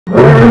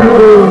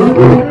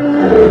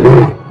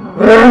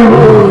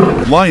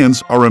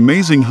Lions are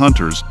amazing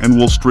hunters and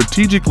will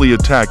strategically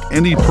attack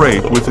any prey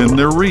within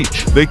their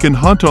reach. They can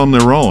hunt on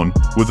their own,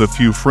 with a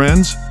few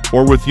friends,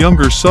 or with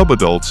younger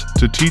subadults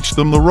to teach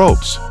them the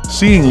ropes.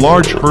 Seeing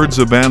large herds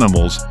of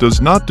animals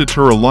does not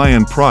deter a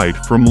lion pride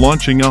from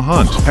launching a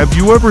hunt. Have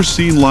you ever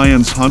seen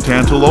lions hunt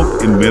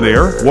antelope in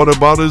midair? What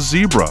about a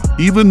zebra?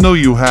 Even though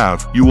you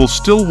have, you will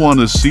still want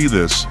to see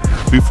this.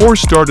 Before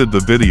started the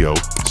video,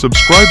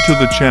 subscribe to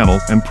the channel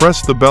and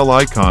press the bell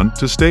icon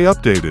to stay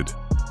updated.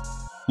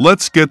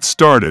 Let's get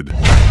started.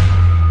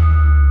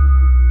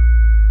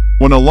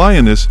 When a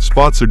lioness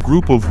spots a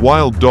group of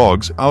wild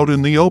dogs out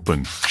in the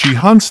open, she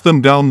hunts them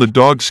down. The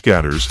dog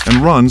scatters and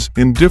runs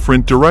in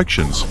different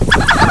directions.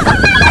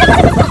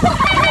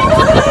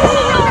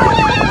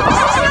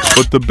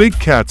 But the big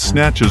cat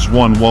snatches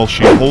one while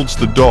she holds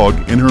the dog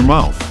in her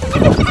mouth.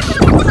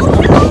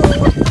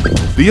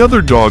 The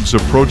other dogs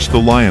approach the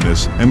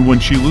lioness, and when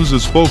she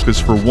loses focus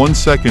for 1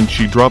 second,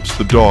 she drops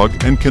the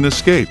dog and can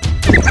escape.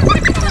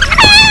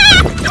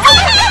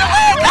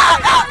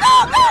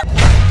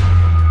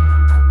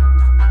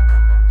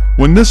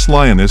 When this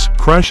lioness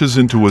crashes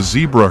into a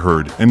zebra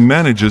herd and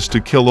manages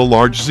to kill a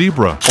large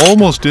zebra,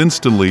 almost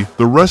instantly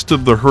the rest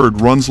of the herd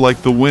runs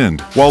like the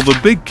wind, while the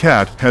big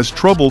cat has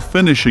trouble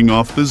finishing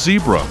off the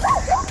zebra,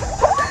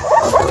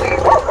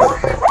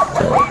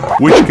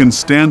 which can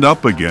stand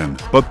up again,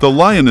 but the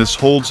lioness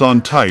holds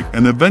on tight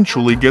and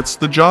eventually gets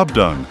the job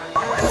done.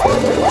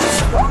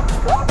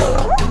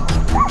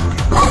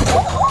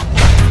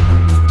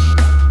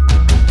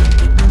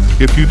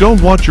 If you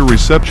don't want your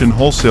reception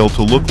wholesale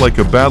to look like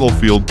a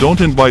battlefield,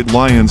 don't invite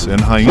lions and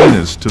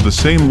hyenas to the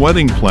same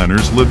wedding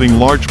planners. Living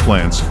large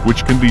plants,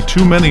 which can be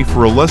too many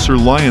for a lesser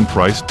lion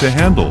price to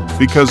handle.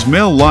 Because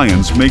male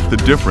lions make the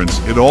difference,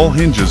 it all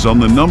hinges on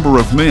the number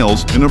of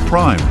males in a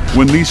prime.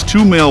 When these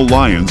two male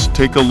lions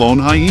take a lone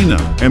hyena,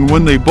 and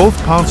when they both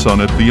pounce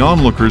on it, the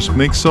onlookers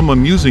make some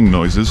amusing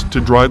noises to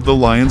drive the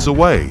lions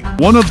away.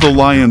 One of the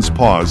lion's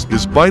paws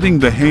is biting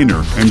the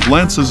hainer and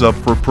glances up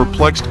for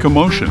perplexed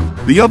commotion.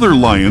 The other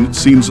lion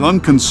seems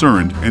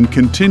unconcerned and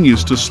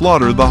continues to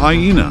slaughter the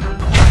hyena.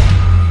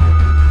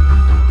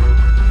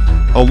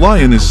 A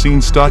lion is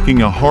seen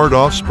stalking a hard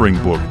offspring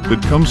book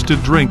that comes to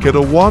drink at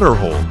a water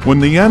hole.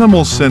 When the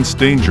animals sense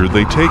danger,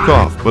 they take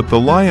off, but the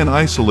lion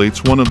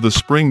isolates one of the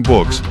spring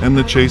books and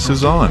the chase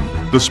is on.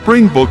 The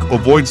spring book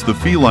avoids the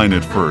feline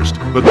at first,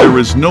 but there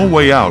is no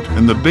way out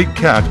and the big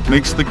cat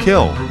makes the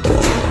kill.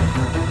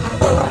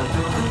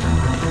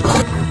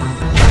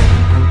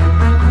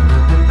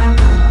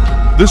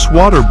 This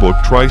water book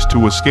tries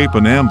to escape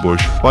an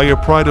ambush by a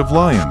pride of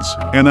lions,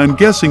 and I'm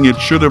guessing it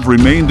should have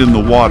remained in the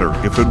water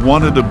if it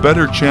wanted a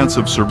better chance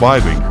of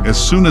surviving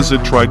as soon as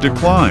it tried to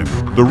climb.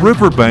 The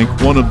riverbank,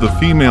 one of the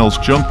females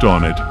jumped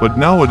on it, but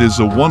now it is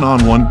a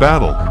one-on-one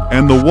battle,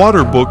 and the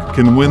water book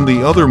can win.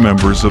 The other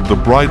members of the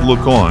bride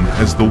look on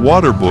as the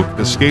water book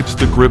escapes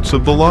the grips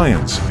of the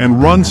lions and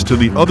runs to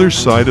the other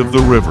side of the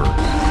river.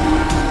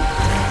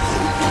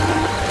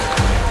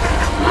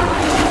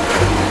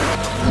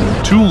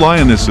 Two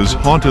lionesses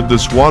haunted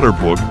this water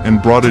book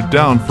and brought it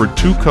down for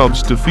two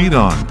cubs to feed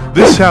on.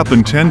 This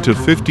happened 10 to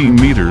 15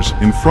 meters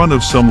in front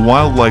of some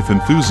wildlife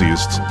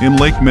enthusiasts in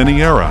Lake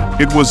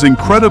Minneara. It was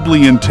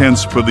incredibly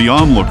intense for the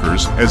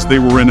onlookers as they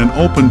were in an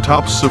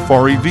open-top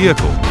safari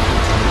vehicle.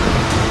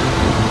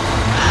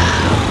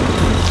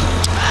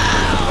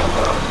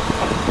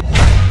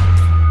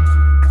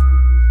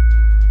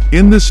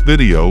 In this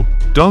video,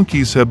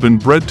 donkeys have been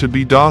bred to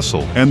be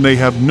docile, and they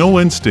have no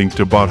instinct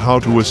about how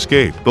to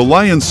escape. The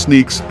lion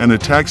sneaks and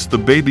attacks the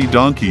baby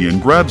donkey and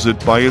grabs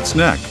it by its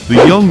neck, the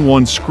young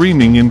one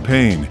screaming in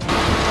pain.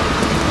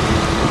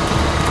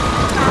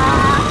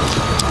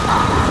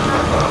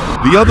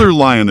 The other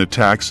lion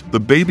attacks the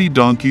baby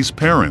donkey's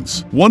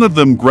parents. One of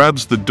them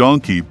grabs the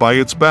donkey by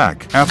its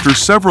back. After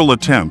several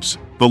attempts,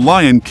 the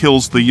lion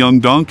kills the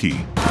young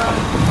donkey.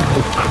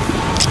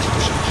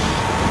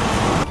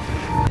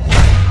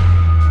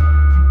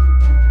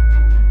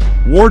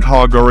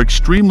 Warthog are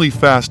extremely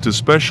fast,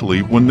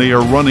 especially when they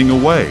are running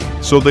away,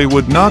 so they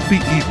would not be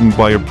eaten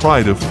by a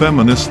pride of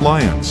feminist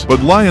lions.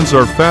 But lions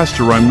are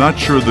faster. I'm not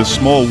sure the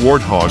small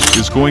warthog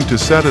is going to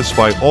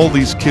satisfy all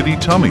these kitty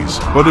tummies,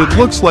 but it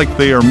looks like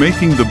they are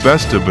making the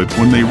best of it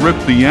when they rip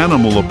the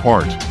animal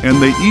apart, and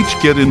they each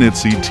get an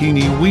itsy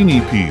teeny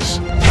weeny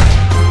piece.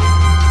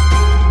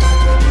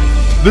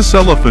 This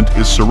elephant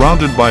is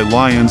surrounded by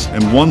lions,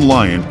 and one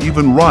lion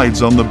even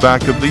rides on the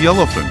back of the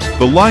elephant.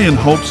 The lion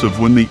hopes of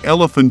when the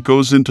elephant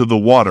goes into the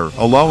water,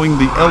 allowing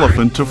the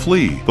elephant to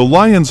flee. The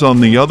lions,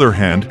 on the other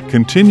hand,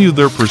 continue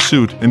their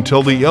pursuit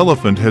until the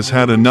elephant has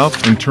had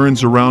enough and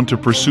turns around to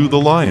pursue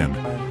the lion.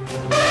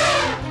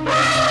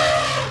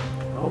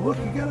 Oh, look,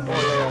 you got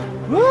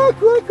it.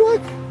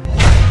 Look.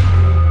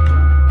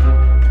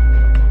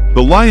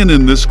 The lion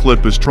in this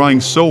clip is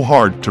trying so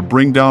hard to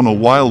bring down a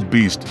wild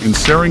beast in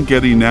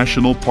Serengeti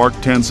National Park,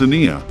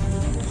 Tanzania.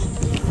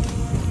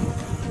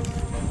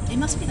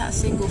 must be that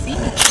single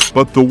female.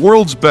 But the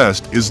world's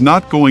best is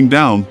not going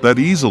down that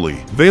easily.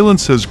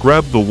 Valence has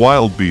grabbed the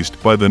wild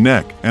beast by the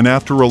neck, and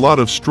after a lot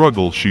of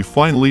struggle she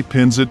finally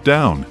pins it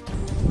down.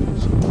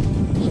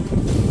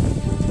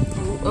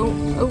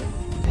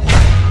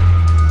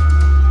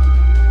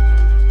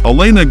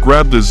 Elena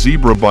grabbed the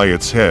zebra by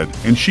its head,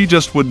 and she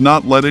just would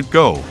not let it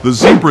go. The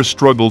zebra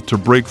struggled to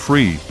break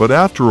free, but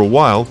after a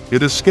while,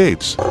 it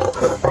escapes.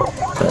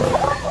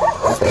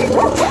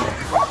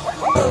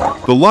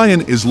 The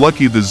lion is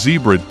lucky the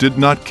zebra did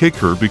not kick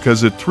her,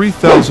 because at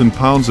 3,000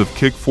 pounds of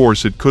kick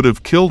force it could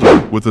have killed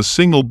her with a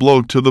single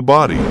blow to the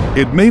body.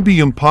 It may be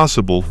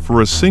impossible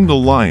for a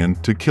single lion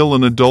to kill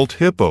an adult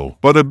hippo,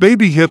 but a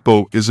baby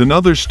hippo is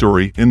another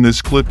story. In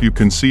this clip you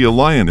can see a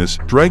lioness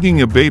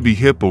dragging a baby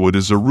hippo. It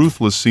is a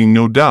ruthless scene,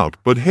 no doubt,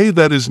 but hey,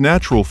 that is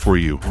natural for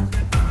you.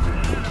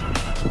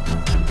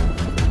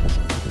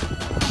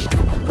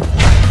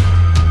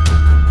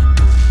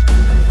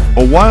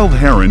 A wild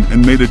heron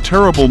and made a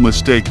terrible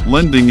mistake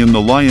landing in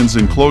the lion's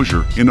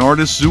enclosure in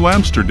Artis Zoo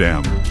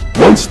Amsterdam.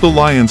 Once the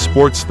lion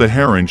sports the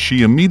heron,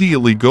 she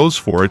immediately goes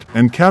for it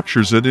and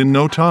captures it in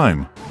no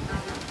time.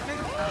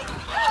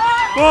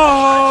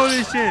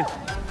 Holy shit!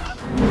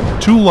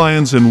 2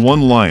 lions and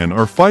 1 lion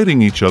are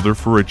fighting each other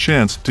for a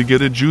chance to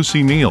get a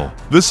juicy meal.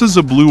 This is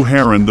a blue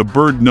heron. The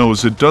bird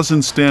knows it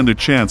doesn't stand a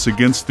chance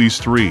against these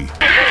 3.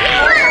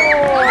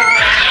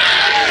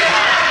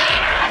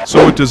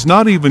 So it does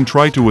not even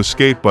try to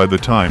escape. By the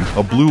time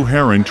a blue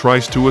heron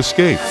tries to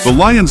escape, the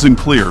lions in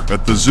clear.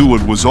 At the zoo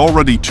it was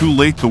already too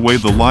late. The way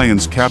the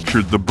lions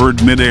captured the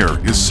bird mid-air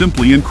is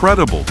simply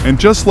incredible. And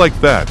just like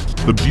that,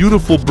 the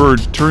beautiful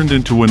bird turned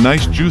into a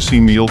nice juicy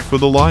meal for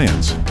the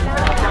lions.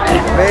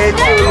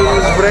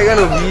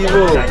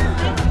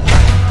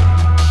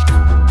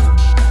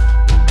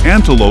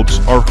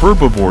 Antelopes are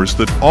herbivores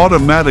that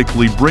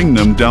automatically bring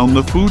them down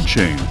the food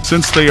chain,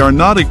 since they are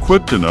not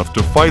equipped enough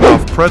to fight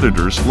off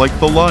predators like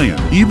the lion.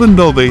 Even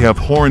though they have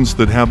horns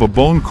that have a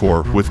bone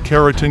core with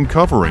keratin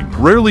covering,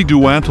 rarely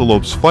do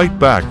antelopes fight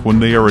back when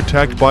they are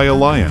attacked by a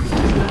lion.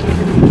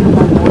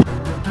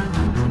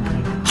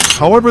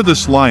 However,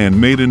 this lion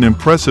made an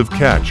impressive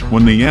catch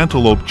when the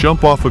antelope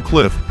jumped off a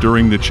cliff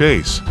during the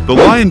chase. The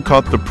lion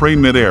caught the prey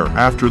mid-air.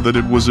 After that,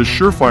 it was a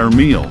surefire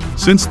meal,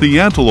 since the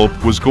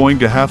antelope was going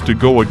to have to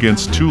go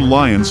against 2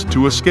 lions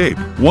to escape.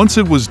 Once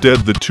it was dead,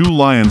 the 2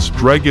 lions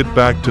drag it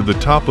back to the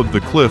top of the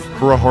cliff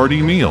for a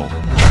hearty meal.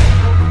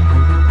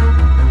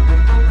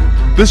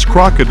 This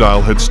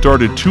crocodile had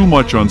started too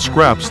much on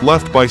scraps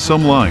left by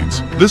some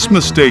lions. This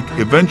mistake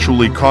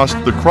eventually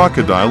cost the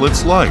crocodile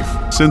its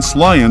life, since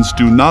lions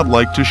do not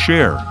like to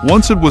share.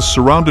 Once it was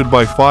surrounded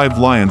by 5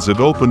 lions,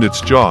 it opened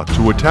its jaw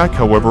to attack.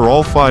 However,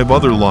 all 5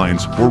 other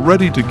lions were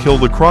ready to kill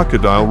the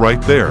crocodile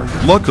right there.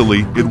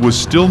 Luckily, it was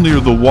still near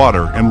the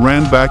water and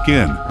ran back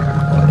in.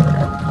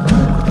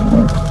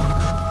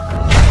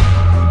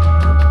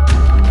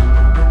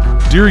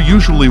 Deer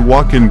usually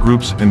walk in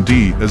groups and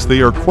as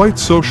they are quite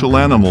social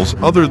animals.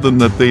 Other than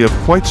that, they have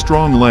quite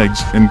strong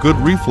legs and good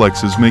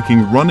reflexes,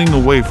 making running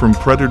away from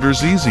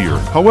predators easier.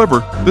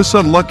 However, this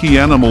unlucky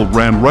animal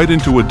ran right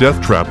into a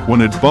death trap when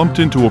it bumped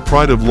into a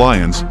pride of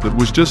lions that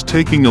was just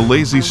taking a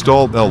lazy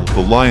stall.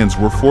 The lions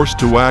were forced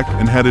to act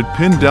and had it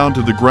pinned down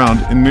to the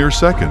ground in mere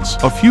seconds.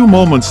 A few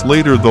moments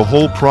later, the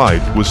whole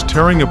pride was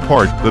tearing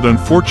apart. That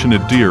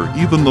unfortunate deer,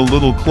 even the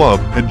little club,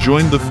 had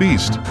joined the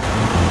feast.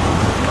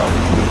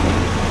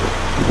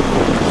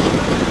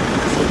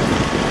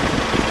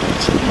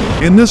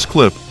 In this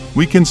clip,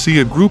 we can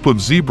see a group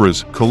of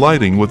zebras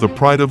colliding with a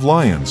pride of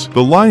lions.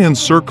 The lion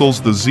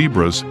circles the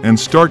zebras and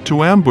start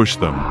to ambush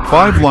them.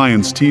 5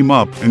 lions team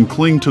up and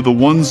cling to the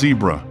 1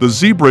 zebra. The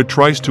zebra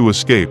tries to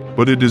escape,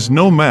 but it is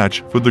no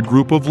match for the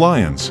group of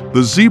lions.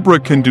 The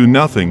zebra can do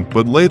nothing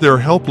but lay there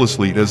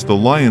helplessly as the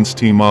lions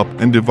team up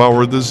and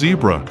devour the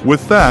zebra.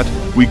 With that,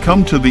 we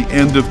come to the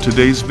end of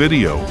today's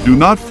video. Do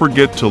not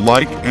forget to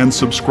like and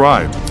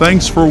subscribe.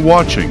 Thanks for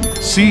watching.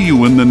 See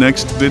you in the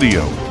next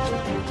video.